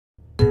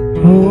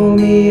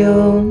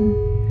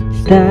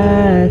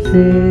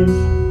Homeostasis,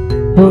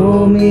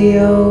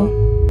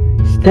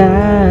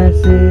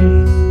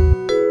 homeostasis.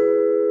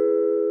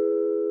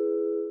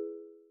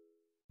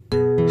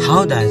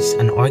 How does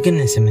an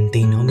organism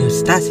maintain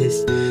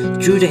homeostasis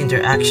through the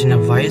interaction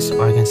of various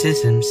organ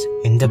systems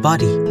in the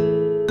body?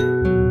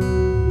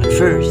 But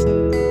first,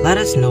 let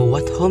us know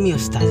what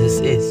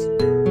homeostasis is.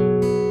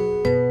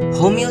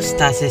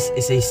 Homeostasis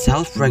is a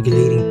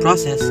self-regulating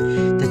process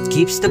that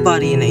keeps the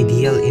body in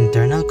ideal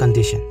internal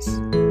conditions.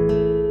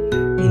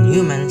 In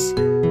humans,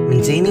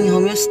 maintaining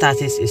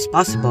homeostasis is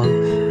possible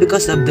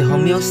because of the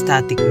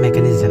homeostatic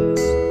mechanisms.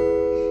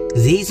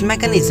 These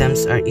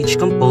mechanisms are each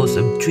composed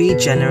of three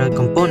general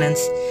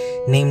components,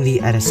 namely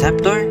a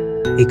receptor,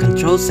 a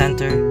control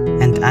center,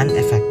 and an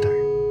effector.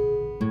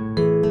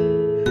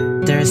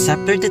 The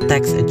receptor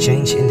detects a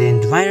change in the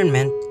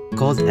environment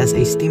called as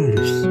a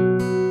stimulus.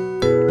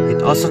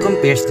 It also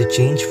compares the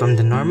change from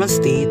the normal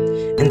state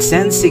and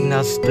sends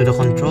signals to the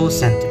control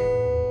center.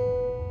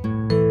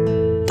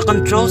 The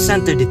control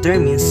center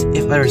determines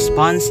if a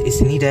response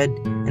is needed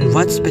and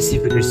what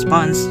specific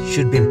response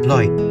should be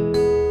employed.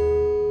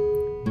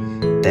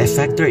 The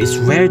effector is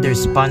where the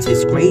response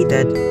is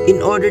created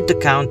in order to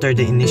counter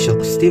the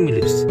initial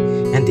stimulus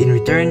and in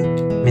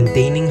return,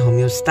 maintaining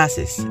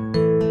homeostasis.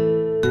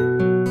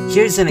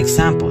 Here's an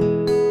example.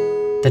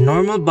 The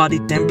normal body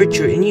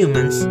temperature in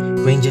humans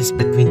ranges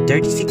between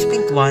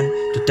 36.1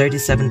 to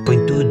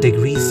 37.2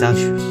 degrees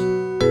Celsius.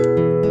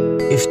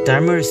 If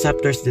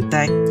thermoreceptors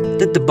detect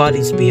that the body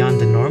is beyond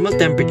the normal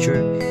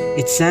temperature,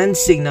 it sends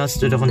signals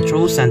to the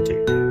control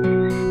center.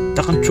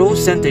 The control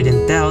center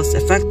then tells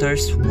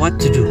effectors what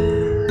to do.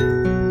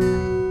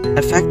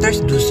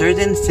 Effectors do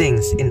certain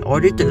things in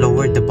order to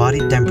lower the body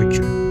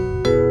temperature.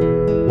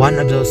 One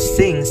of those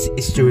things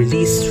is to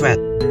release sweat,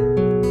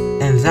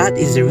 and that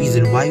is the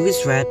reason why we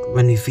sweat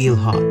when we feel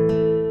hot.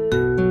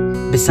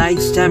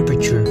 Besides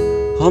temperature,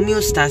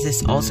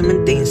 homeostasis also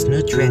maintains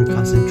nutrient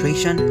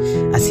concentration,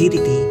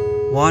 acidity,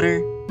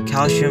 water,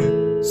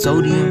 calcium,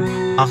 sodium,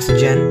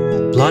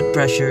 oxygen, blood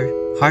pressure,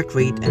 heart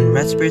rate, and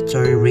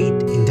respiratory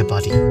rate in the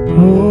body.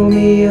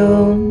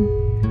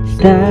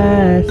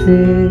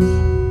 Homeostasis,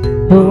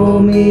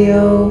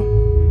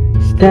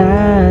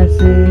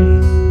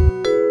 homeostasis.